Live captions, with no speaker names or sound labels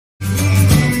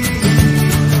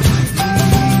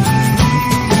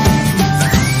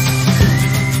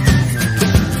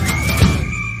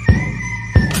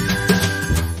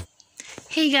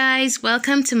Hey guys,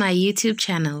 welcome to my YouTube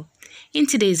channel. In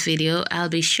today's video, I'll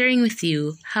be sharing with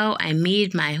you how I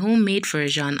made my homemade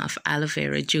version of aloe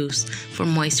vera juice for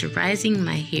moisturizing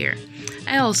my hair.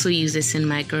 I also use this in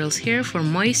my girls' hair for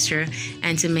moisture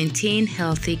and to maintain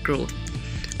healthy growth.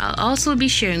 I'll also be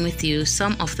sharing with you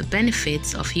some of the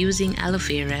benefits of using aloe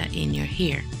vera in your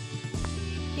hair.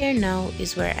 Here now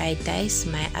is where I dice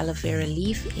my aloe vera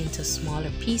leaf into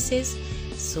smaller pieces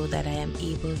so that I am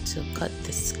able to cut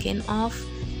the skin off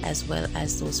as well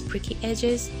as those pricky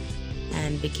edges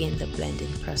and begin the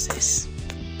blending process.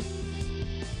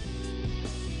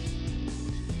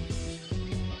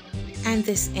 And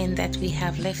this end that we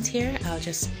have left here, I'll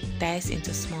just dice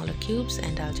into smaller cubes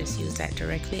and I'll just use that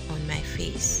directly on my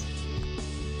face.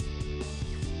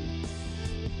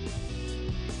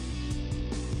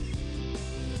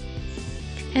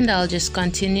 And I'll just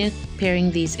continue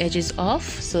paring these edges off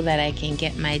so that I can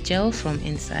get my gel from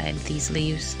inside these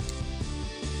leaves.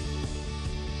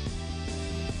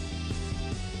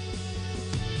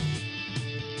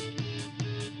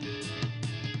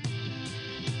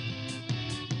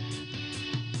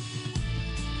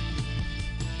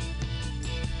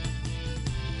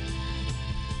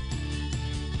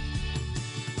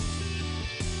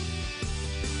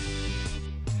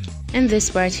 And this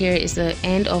part here is the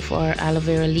end of our aloe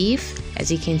vera leaf. As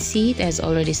you can see, it has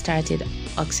already started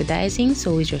oxidizing,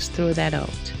 so we just throw that out.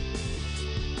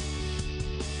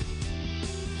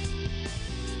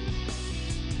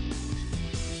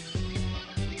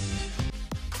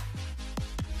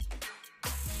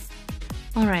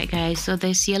 Alright guys, so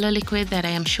this yellow liquid that I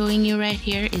am showing you right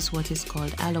here is what is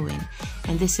called aloe,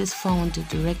 and this is found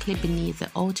directly beneath the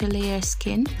outer layer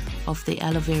skin of the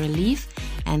aloe vera leaf,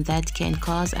 and that can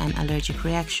cause an allergic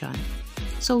reaction.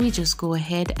 So we just go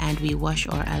ahead and we wash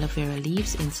our aloe vera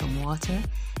leaves in some water,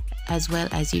 as well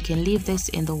as you can leave this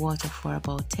in the water for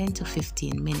about 10 to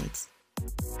 15 minutes.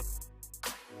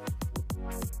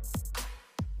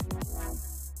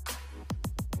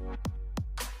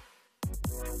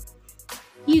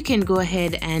 You can go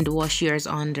ahead and wash yours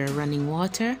under running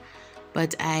water,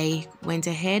 but I went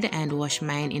ahead and washed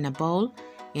mine in a bowl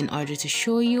in order to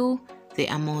show you the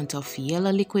amount of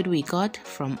yellow liquid we got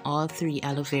from all 3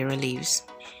 aloe vera leaves.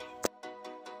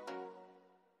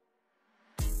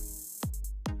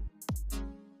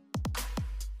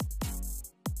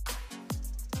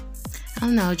 I'll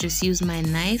now just use my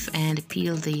knife and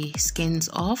peel the skins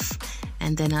off,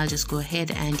 and then I'll just go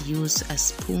ahead and use a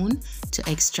spoon to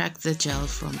extract the gel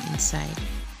from inside.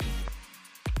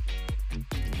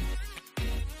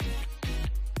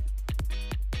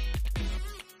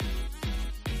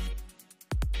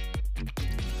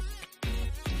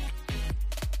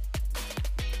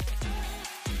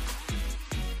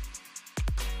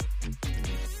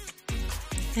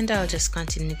 And I'll just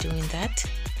continue doing that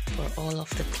for all of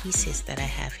the pieces that I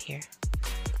have here.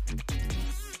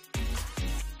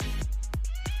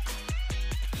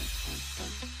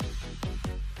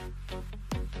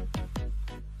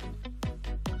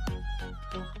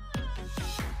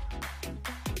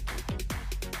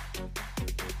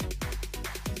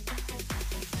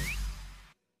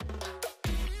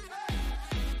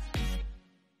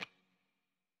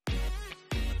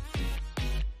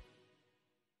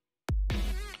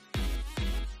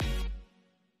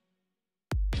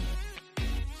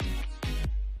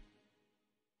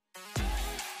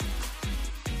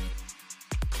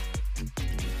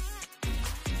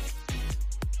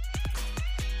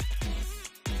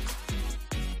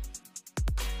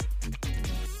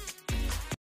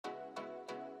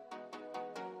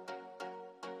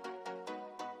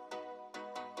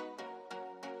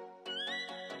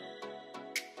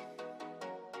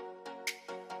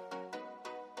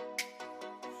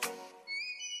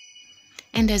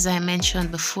 And as I mentioned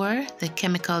before, the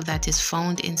chemical that is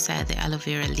found inside the aloe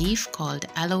vera leaf called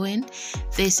aloe,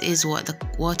 this is what the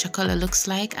watercolor looks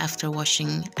like after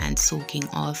washing and soaking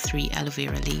all 3 aloe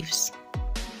vera leaves.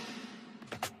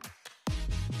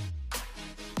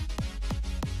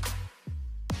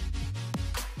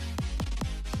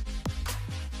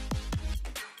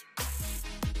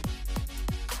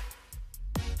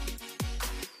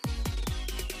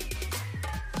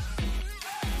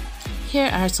 Here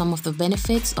are some of the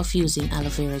benefits of using aloe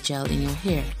vera gel in your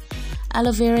hair.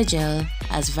 Aloe vera gel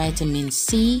has vitamin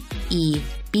C, E,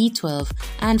 B12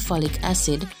 and folic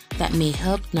acid that may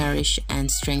help nourish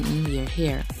and strengthen your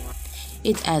hair.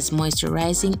 It has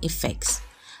moisturizing effects.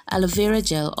 Aloe vera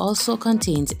gel also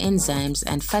contains enzymes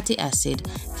and fatty acid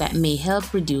that may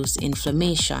help reduce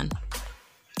inflammation.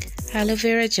 Aloe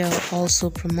vera gel also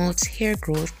promotes hair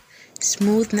growth,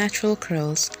 smooth natural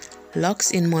curls,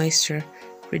 locks in moisture,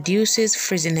 reduces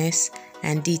frizziness,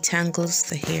 and detangles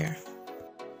the hair.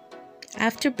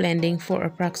 After blending for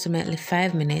approximately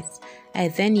 5 minutes, I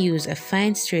then use a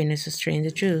fine strainer to strain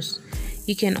the juice.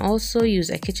 You can also use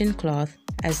a kitchen cloth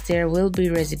as there will be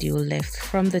residue left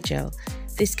from the gel.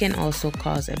 This can also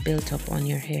cause a build-up on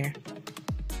your hair.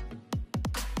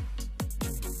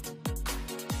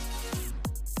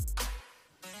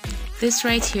 This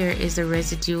right here is the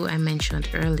residue I mentioned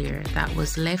earlier that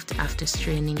was left after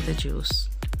straining the juice.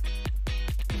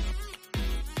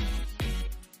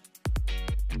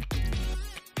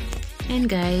 And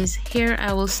guys, here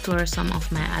I will store some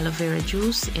of my aloe vera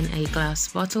juice in a glass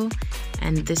bottle,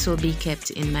 and this will be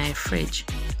kept in my fridge.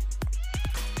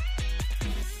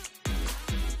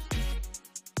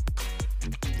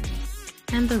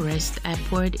 And the rest I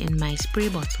poured in my spray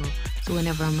bottle, so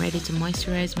whenever I'm ready to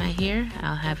moisturize my hair,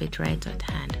 I'll have it right at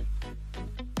hand.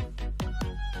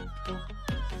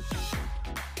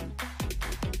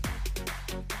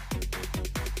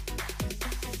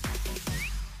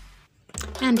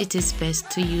 And it is best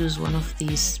to use one of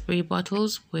these spray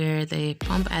bottles where the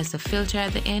pump has a filter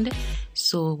at the end,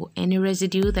 so any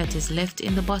residue that is left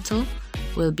in the bottle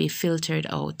will be filtered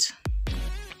out.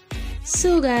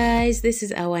 So guys, this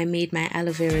is how I made my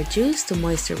aloe vera juice to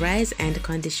moisturize and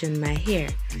condition my hair.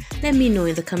 Let me know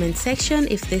in the comment section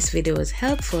if this video was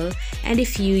helpful and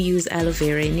if you use aloe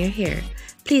vera in your hair.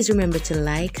 Please remember to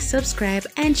like, subscribe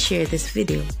and share this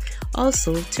video.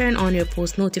 Also, turn on your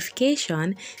post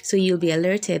notification so you'll be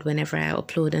alerted whenever I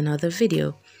upload another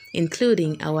video,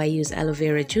 including how I use aloe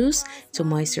vera juice to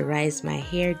moisturize my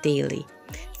hair daily.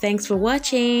 Thanks for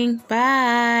watching.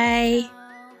 Bye!